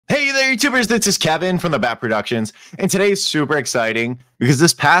Hey there, YouTubers, this is Kevin from TheBattProductions, and today is super exciting because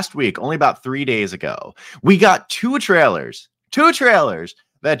this past week, only about 3 days ago, we got two trailers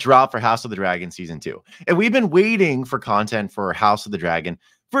that dropped for House of the Dragon Season 2. And we've been waiting for content for House of the Dragon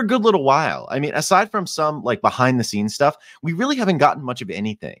for a good little while. I mean, aside from some like behind the scenes stuff, we really haven't gotten much of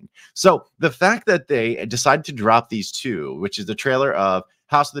anything. So the fact that they decided to drop these two, which is the trailer of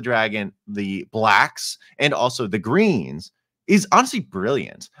House of the Dragon, the Blacks, and also the Greens, is honestly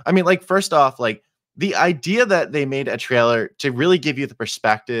brilliant. I mean, like, first off, like, the idea that they made a trailer to really give you the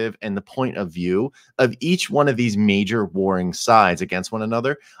perspective and the point of view of each one of these major warring sides against one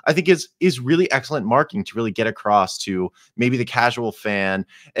another, I think is really excellent marketing to really get across to maybe the casual fan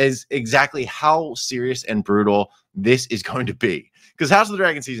is exactly how serious and brutal this is going to be. Because House of the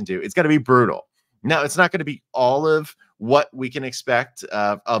Dragon Season 2, it's going to be brutal. Now, it's not going to be all of what we can expect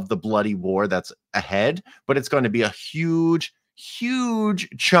of the bloody war that's ahead, but it's going to be a huge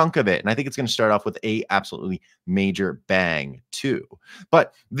chunk of it. And I think it's going to start off with a absolutely major bang too.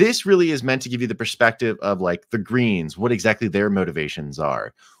 But this really is meant to give you the perspective of like the Greens, what exactly their motivations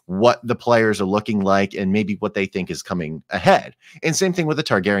are, what the players are looking like, and maybe what they think is coming ahead. And same thing with the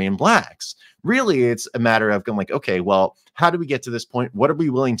Targaryen Blacks. Really, it's a matter of going like, okay, well, how do we get to this point? What are we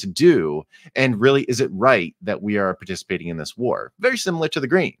willing to do? And really, is it right that we are participating in this war? Very similar to the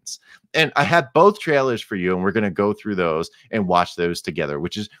Greens. And I have both trailers for you, and we're going to go through those and watch those together,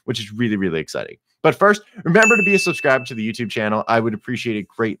 which is really exciting. But first, remember to be a subscriber to the YouTube channel. I would appreciate it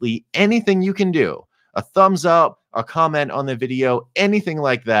greatly. Anything you can do, a thumbs up, a comment on the video, anything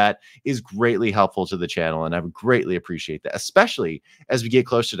like that is greatly helpful to the channel, and I would greatly appreciate that, especially as we get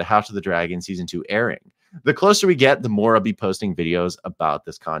closer to House of the Dragon Season 2 airing. The closer we get, the more I'll be posting videos about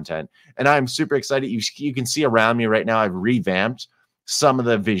this content, and I'm super excited. You can see around me right now, I've revamped some of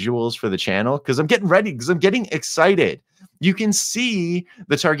the visuals for the channel because I'm getting ready, because I'm getting excited. You can see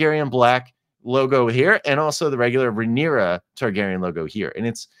the Targaryen Black logo here and also the regular Rhaenyra Targaryen logo here, and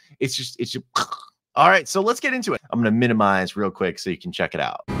it's just all right, so let's get into it. I'm going to minimize real quick so you can check it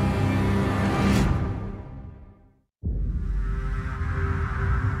out.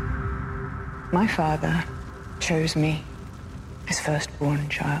 My father chose me, his firstborn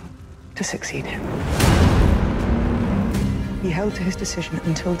child, to succeed him. He held to his decision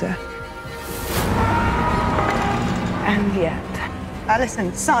until death. And yet,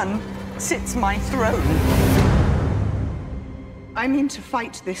 Alicent's son sits my throne. I mean to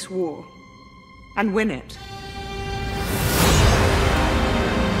fight this war and win it.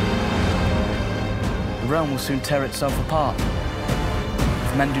 The realm will soon tear itself apart.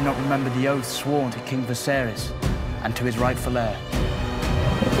 If men do not remember the oath sworn to King Viserys and to his rightful heir.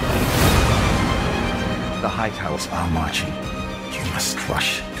 The Hightower's are marching. You must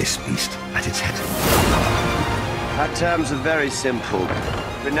crush this beast at its head. Our terms are very simple.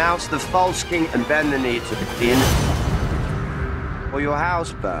 Renounce the false king and bend the knee to the king, or your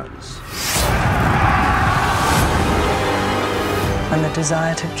house burns. When the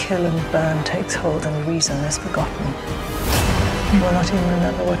desire to kill and burn takes hold and reason is forgotten, you will not even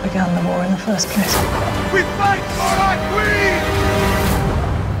remember what began the war in the first place. We fight for our queen!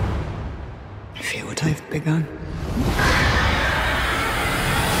 I feel what I've begun.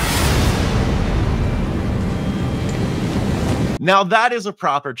 Now that is a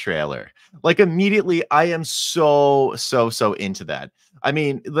proper trailer. Like, immediately, I am so into that. I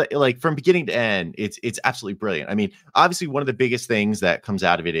mean, like from beginning to end, it's absolutely brilliant. I mean, obviously, one of the biggest things that comes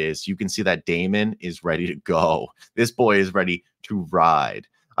out of it is you can see that Daemon is ready to go. This boy is ready to ride.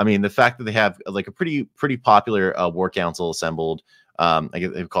 I mean, the fact that they have like a pretty popular war council assembled. I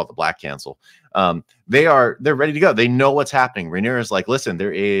guess they call it the Black Council. They're ready to go. They know what's happening. Rhaenyra is like, listen,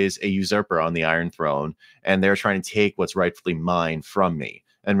 there is a usurper on the Iron Throne, and they're trying to take what's rightfully mine from me.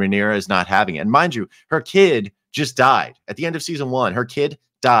 And Rhaenyra is not having it. And mind you, her kid just died at the end of season 1. Her kid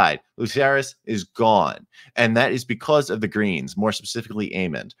died. Lucerys is gone, and that is because of the Greens, more specifically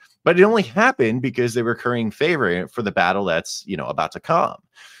Aemond. But it only happened because they were recurring favor for the battle that's about to come.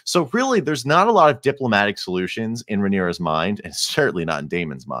 So really, there's not a lot of diplomatic solutions in Rhaenyra's mind, and certainly not in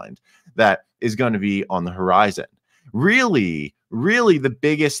Daemon's mind, that is going to be on the horizon. Really, the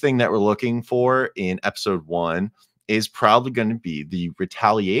biggest thing that we're looking for in episode 1 is probably going to be the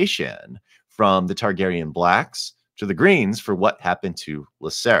retaliation from the Targaryen Blacks to the Greens for what happened to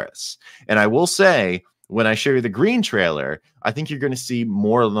Lucerys. And I will say, when I show you the Green trailer, I think you're going to see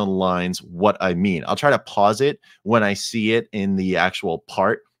more along the lines what I mean. I'll try to pause it when I see it in the actual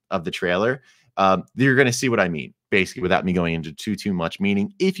part of the trailer. You're going to see what I mean, basically, without me going into too much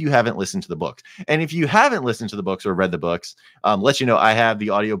meaning, if you haven't listened to the books. And if you haven't listened to the books or read the books, let you know I have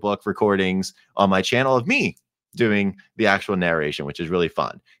the audiobook recordings on my channel of me doing the actual narration, which is really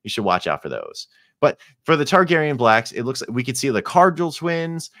fun. You should watch out for those. But for the Targaryen Blacks, it looks like we could see the Cardinal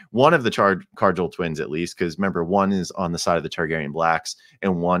twins, one of the Cardinal twins at least, because remember, one is on the side of the Targaryen Blacks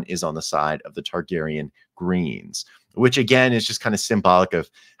and one is on the side of the Targaryen Greens, which again is just kind of symbolic of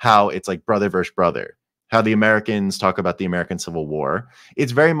how it's like brother versus brother, how the Americans talk about the American Civil War.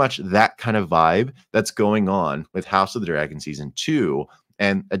 It's very much that kind of vibe that's going on with House of the Dragon Season 2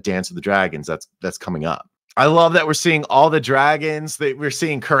 and A Dance of the Dragons that's coming up. I love that we're seeing all the dragons. That we're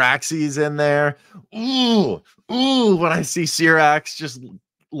seeing Caraxes in there. Ooh, when I see Syrax just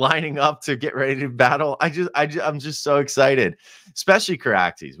lining up to get ready to battle, I'm just so excited. Especially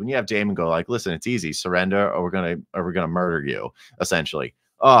Caraxes. When you have Daemon go like, listen, it's easy, surrender, or we're gonna murder you, essentially.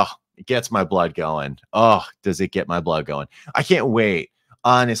 Oh, it gets my blood going. Oh, does it get my blood going? I can't wait.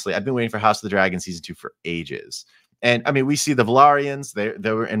 Honestly, I've been waiting for House of the Dragon Season 2 for ages. And I mean, we see the Valarians,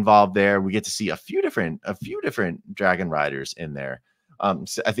 they were involved there. We get to see a few different dragon riders in there.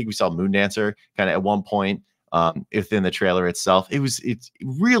 So I think we saw Moondancer kind of at one point within the trailer itself. It was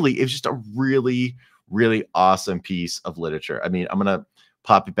just a really, really awesome piece of literature. I mean, I'm gonna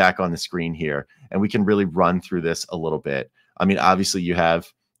pop it back on the screen here and we can really run through this a little bit. I mean, obviously you have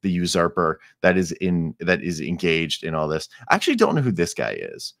the usurper that is engaged in all this. I actually don't know who this guy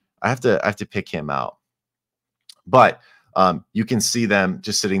is. I have to pick him out. But you can see them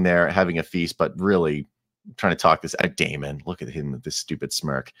just sitting there having a feast, but really trying to talk this at Daemon. Look at him with this stupid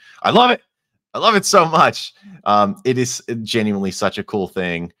smirk. I love it. I love it so much. It is genuinely such a cool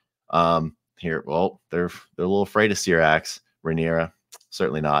thing. Here, well, they're a little afraid of Syrax. Rhaenyra,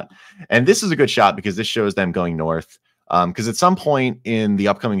 certainly not. And this is a good shot because this shows them going north. Because at some point in the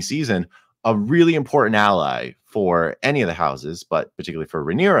upcoming season, a really important ally for any of the houses, but particularly for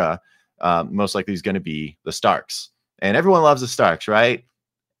Rhaenyra, most likely is going to be the Starks. And everyone loves the Starks, right?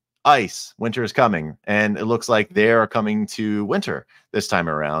 Ice, winter is coming. And it looks like they are coming to winter this time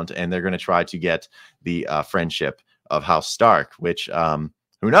around. And they're going to try to get the friendship of House Stark, which,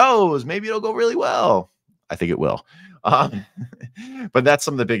 who knows? Maybe it'll go really well. I think it will. But that's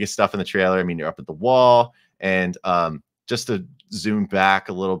some of the biggest stuff in the trailer. I mean, you're up at the wall. And just to zoom back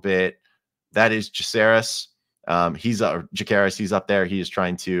a little bit, that is Jacaerys. Jacaerys, he's up there. He is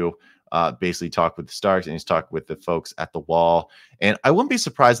trying to basically talk with the Starks, and he's talking with the folks at the wall. And I wouldn't be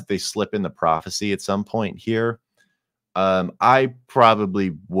surprised if they slip in the prophecy at some point here. I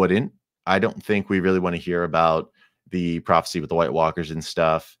probably wouldn't. I don't think we really want to hear about the prophecy with the White Walkers and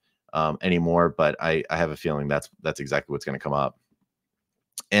stuff anymore, but I have a feeling that's exactly what's going to come up.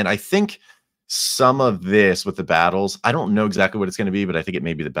 And I think some of this with the battles, I don't know exactly what it's going to be, but I think it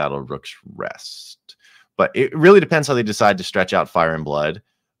may be the Battle of Rook's Rest. But it really depends how they decide to stretch out Fire and Blood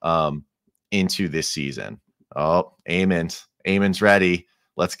into this season. Oh, Aemon's ready.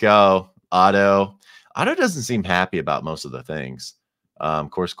 Let's go. Otto doesn't seem happy about most of the things. Of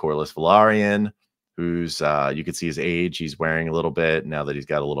course, Corlys Velaryon, who's you can see his age. He's wearing a little bit now that he's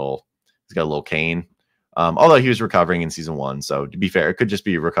got a little cane. Although he was recovering in season 1, so to be fair, it could just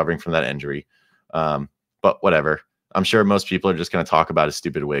be recovering from that injury. But whatever. I'm sure most people are just going to talk about his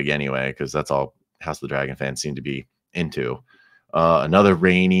stupid wig anyway, because that's all House of the Dragon fans seem to be into. Another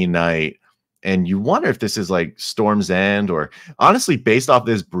rainy night, and you wonder if this is like Storm's End, or honestly, based off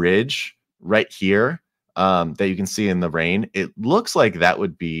this bridge right here that you can see in the rain, it looks like that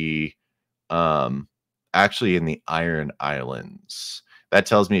would be actually in the Iron Islands. That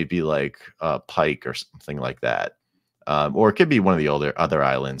tells me it'd be like Pike or something like that. Or it could be one of the other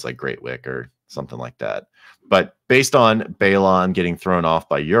islands like Great Wick or something like that. But based on Balon getting thrown off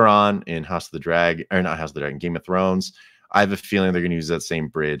by Euron in Game of Thrones, I have a feeling they're going to use that same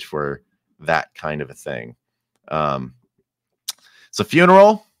bridge for that kind of a thing. It's a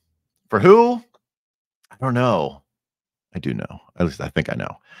funeral for who? I don't know. I do know. At least I think I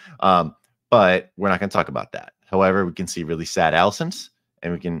know. But we're not going to talk about that. However, we can see really sad Alicent,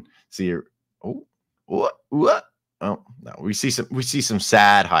 and we can see what? Oh no, we see some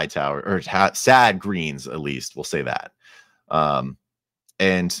sad Hightower, or sad Greens, at least we'll say that.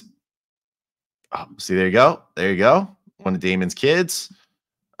 And see, there you go. One of Daemon's kids.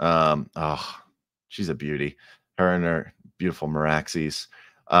 Oh, she's a beauty. Her and her beautiful Meraxes.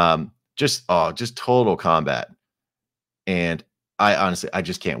 Just total combat. And I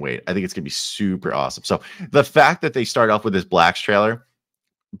just can't wait. I think it's gonna be super awesome. So the fact that they start off with this Blacks trailer,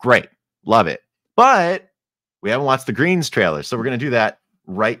 great, love it. But we haven't watched the Greens trailer, so we're gonna do that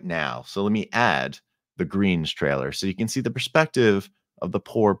right now. So let me add the Greens trailer so you can see the perspective of the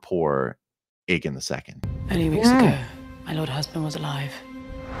poor Aegon II. Only weeks ago, my lord husband was alive,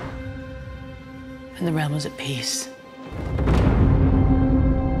 and the realm was at peace.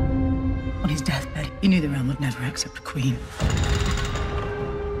 On his deathbed, he knew the realm would never accept a queen.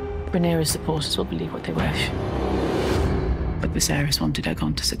 Rhaenyra's supporters will believe what they wish. But Viserys wanted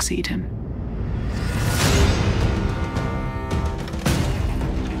Aegon to succeed him.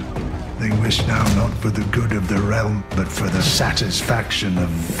 They wish now not for the good of the realm, but for the satisfaction of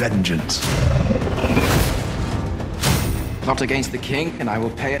vengeance. Plot against the king, and I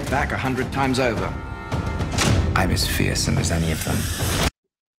will pay it back 100 times over. I'm as fearsome as any of them.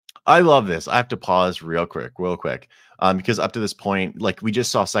 I love this. I have to pause real quick, because up to this point, like we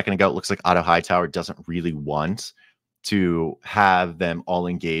just saw a second ago, it looks like Otto Hightower doesn't really want to have them all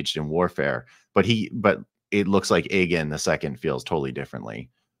engaged in warfare, but it looks like Aegon II feels totally differently.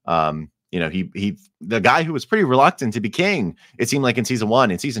 You know, the guy who was pretty reluctant to be king, it seemed like in season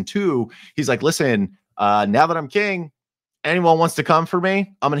 1. In season 2, he's like, listen, now that I'm king, anyone wants to come for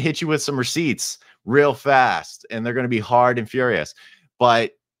me, I'm gonna hit you with some receipts real fast, and they're gonna be hard and furious.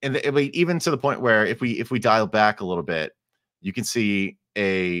 But even to the point where if we dial back a little bit, you can see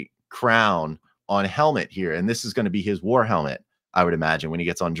a crown on a helmet here, and this is going to be his war helmet, I would imagine, when he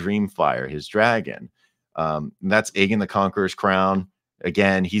gets on Dreamfire, his dragon. That's Aegon the Conqueror's crown.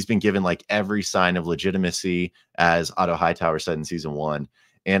 Again, he's been given like every sign of legitimacy, as Otto Hightower said in season 1.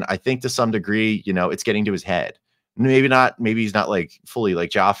 And I think to some degree, you know, it's getting to his head. Maybe he's not like fully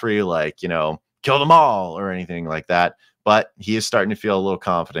like Joffrey, like, you know, kill them all or anything like that. But he is starting to feel a little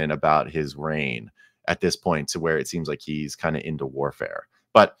confident about his reign at this point, to where it seems like he's kind of into warfare.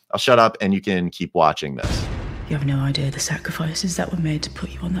 But I'll shut up and you can keep watching this. You have no idea the sacrifices that were made to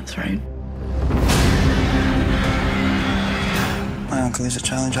put you on that throne. My uncle is a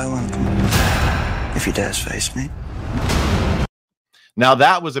challenge I welcome, if he dares face me. Now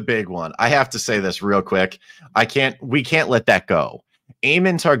that was a big one. I have to say this real quick. We can't let that go.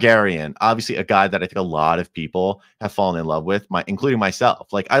 Aemon Targaryen, obviously a guy that I think a lot of people have fallen in love with, including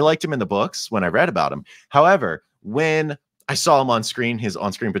myself. Like, I liked him in the books when I read about him. However, when I saw him on screen, his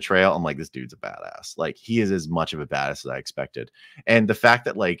on-screen portrayal, I'm like, this dude's a badass. Like, he is as much of a badass as I expected. And the fact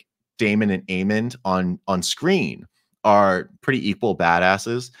that like Daemon and Aemon on screen are pretty equal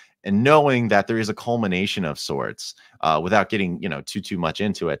badasses, and knowing that there is a culmination of sorts, without getting, you know, too much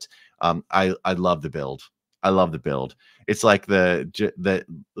into it, I love the build. I love the build. It's like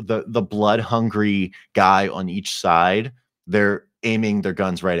the blood hungry guy on each side. They're aiming their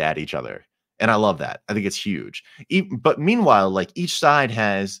guns right at each other, and I love that. I think it's huge. But meanwhile, like, each side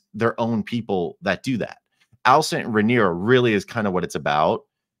has their own people that do that. Alicent and Rhaenyra really is kind of what it's about.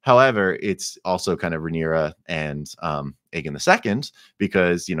 However, it's also kind of Rhaenyra and Aegon II,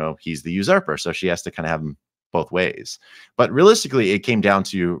 because, you know, he's the usurper, so she has to kind of have him both ways. But realistically, it came down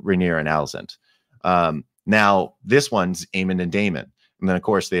to Rhaenyra and Alicent. Now, this one's Aemon and Daemon. And then, of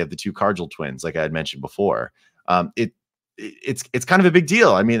course, they have the two Cardinal twins, like I had mentioned before. It's kind of a big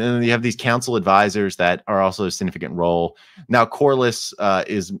deal. I mean, and then you have these council advisors that are also a significant role. Now, Corlys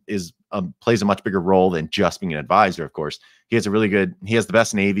plays a much bigger role than just being an advisor, of course. He has the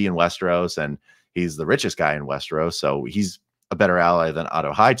best navy in Westeros, and he's the richest guy in Westeros, so he's a better ally than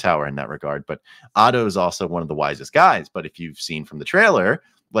Otto Hightower in that regard. But Otto is also one of the wisest guys. But if you've seen from the trailer,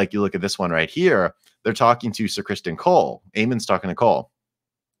 like you look at this one right here, they're talking to Sir Criston Cole. Aemon's talking to Cole.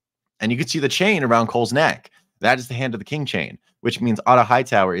 And you can see the chain around Cole's neck. That is the Hand of the King chain, which means Otto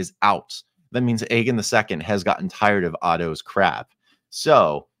Hightower is out. That means Aegon II has gotten tired of Otto's crap.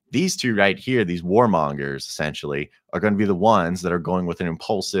 So these two right here, these warmongers, essentially, are going to be the ones that are going with an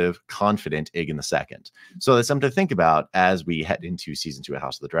impulsive, confident Aegon II. So that's something to think about as we head into season 2 of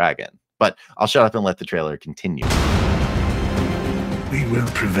House of the Dragon. But I'll shut up and let the trailer continue. We will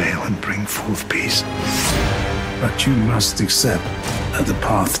prevail and bring forth peace. But you must accept that the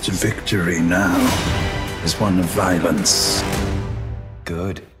path to victory now is one of violence.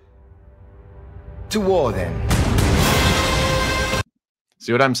 Good. To war, then.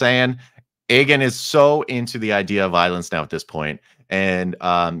 See what I'm saying? Aegon is so into the idea of violence now at this point. And,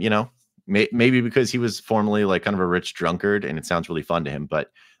 you know, maybe because he was formerly like kind of a rich drunkard and it sounds really fun to him.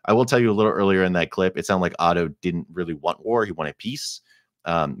 But I will tell you a little earlier in that clip, it sounded like Otto didn't really want war. He wanted peace.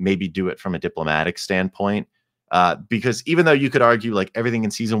 Maybe do it from a diplomatic standpoint. Because even though you could argue like everything in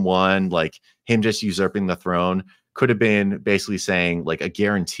season 1, like him just usurping the throne could have been basically saying like a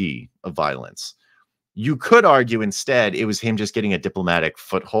guarantee of violence. You could argue instead it was him just getting a diplomatic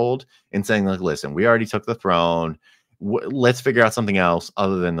foothold and saying like, listen, we already took the throne. Let's figure out something else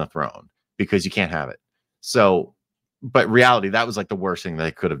other than the throne, because you can't have it. So, but reality, that was like the worst thing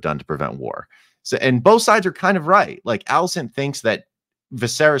they could have done to prevent war. So, and both sides are kind of right. Like Alicent thinks that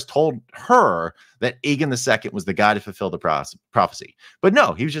Viserys told her that Aegon II was the guy to fulfill the prophecy. But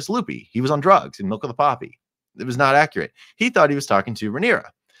no, he was just loopy. He was on drugs and milk of the poppy. It was not accurate. He thought he was talking to Rhaenyra.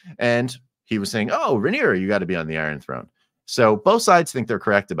 And he was saying, oh, Rhaenyra, you got to be on the Iron Throne. So both sides think they're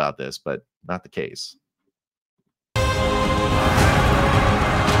correct about this, but not the case. All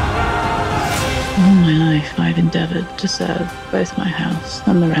my life, I've endeavored to serve both my house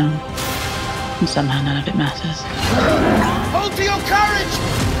and the realm, and somehow none of it matters. Hold to your courage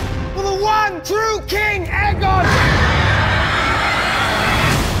for the one true King, Aegon!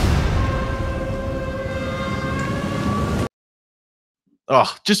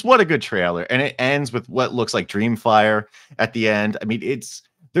 Oh, just what a good trailer. And it ends with what looks like Dreamfire at the end. I mean,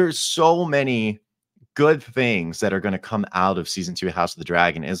 there's so many good things that are going to come out of season 2 of House of the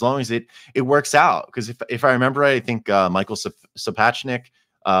Dragon, as long as it works out. Because if I remember right, I think Michael Sapochnik,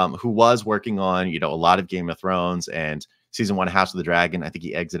 who was working on, you know, a lot of Game of Thrones and season 1 of House of the Dragon, I think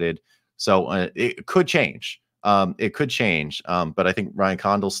he exited. So it could change. It could change. But I think Ryan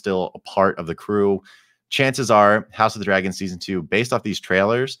Condal's still a part of the crew. Chances are House of the Dragon season 2, based off these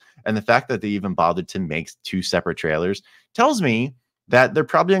trailers and the fact that they even bothered to make 2 separate trailers, tells me that they're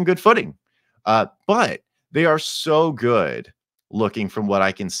probably on good footing. But they are so good looking from what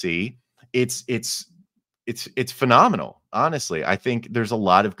I can see. It's phenomenal. Honestly, I think there's a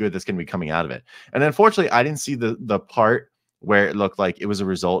lot of good that's going to be coming out of it. And unfortunately, I didn't see the part where it looked like it was a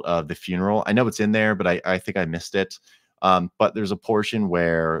result of the funeral. I know it's in there, but I think I missed it. But there's a portion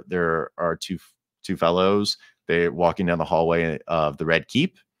where there are two fellows. They're walking down the hallway of the Red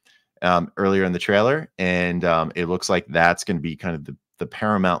Keep earlier in the trailer. And it looks like that's going to be kind of the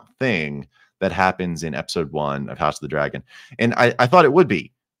paramount thing that happens in episode 1 of House of the Dragon. And I thought it would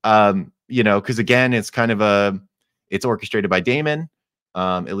be, you know, because again, it's kind of it's orchestrated by Daemon,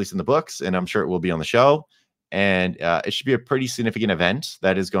 at least in the books, and I'm sure it will be on the show. And it should be a pretty significant event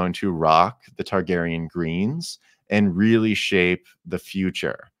that is going to rock the Targaryen Greens and really shape the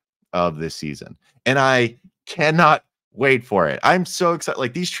future of this season. And I cannot wait for it. I'm so excited.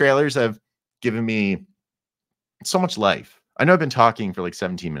 Like, these trailers have given me so much life. I know I've been talking for like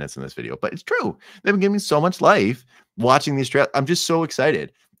 17 minutes in this video, but it's true. They've been giving me so much life watching these trailers. I'm just so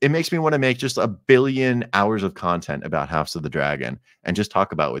excited. It makes me want to make just 1 billion hours of content about House of the Dragon and just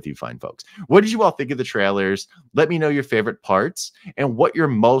talk about it with you fine folks. What did you all think of the trailers? Let me know your favorite parts and what you're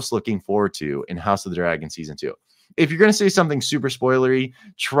most looking forward to in House of the Dragon season 2. If you're going to say something super spoilery,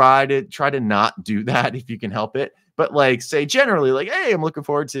 try to not do that if you can help it. But like, say generally, like, hey, I'm looking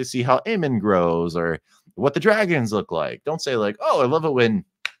forward to see how Aemon grows or what the dragons look like. Don't say like, oh, I love it when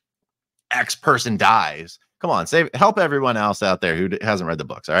X person dies. Come on, help everyone else out there who hasn't read the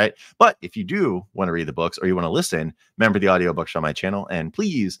books, all right? But if you do want to read the books or you want to listen, remember the audiobooks on my channel, and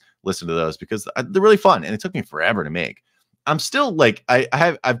please listen to those because they're really fun, and it took me forever to make. I'm still like,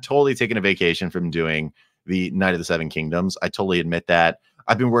 I've totally taken a vacation from doing the Night of the Seven Kingdoms. I totally admit that.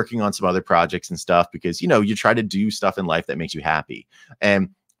 I've been working on some other projects and stuff because, you know, you try to do stuff in life that makes you happy. And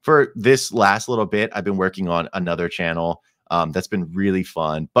for this last little bit, I've been working on another channel that's been really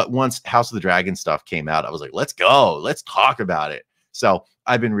fun. But once House of the Dragon stuff came out, I was like, let's go. Let's talk about it. So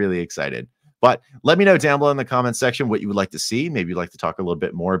I've been really excited. But let me know down below in the comments section what you would like to see. Maybe you'd like to talk a little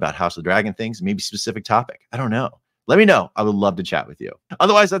bit more about House of the Dragon things, maybe specific topic. I don't know. Let me know. I would love to chat with you.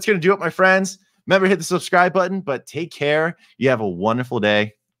 Otherwise, that's going to do it, my friends. Remember, hit the subscribe button, but take care. You have a wonderful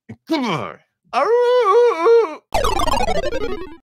day. Goodbye.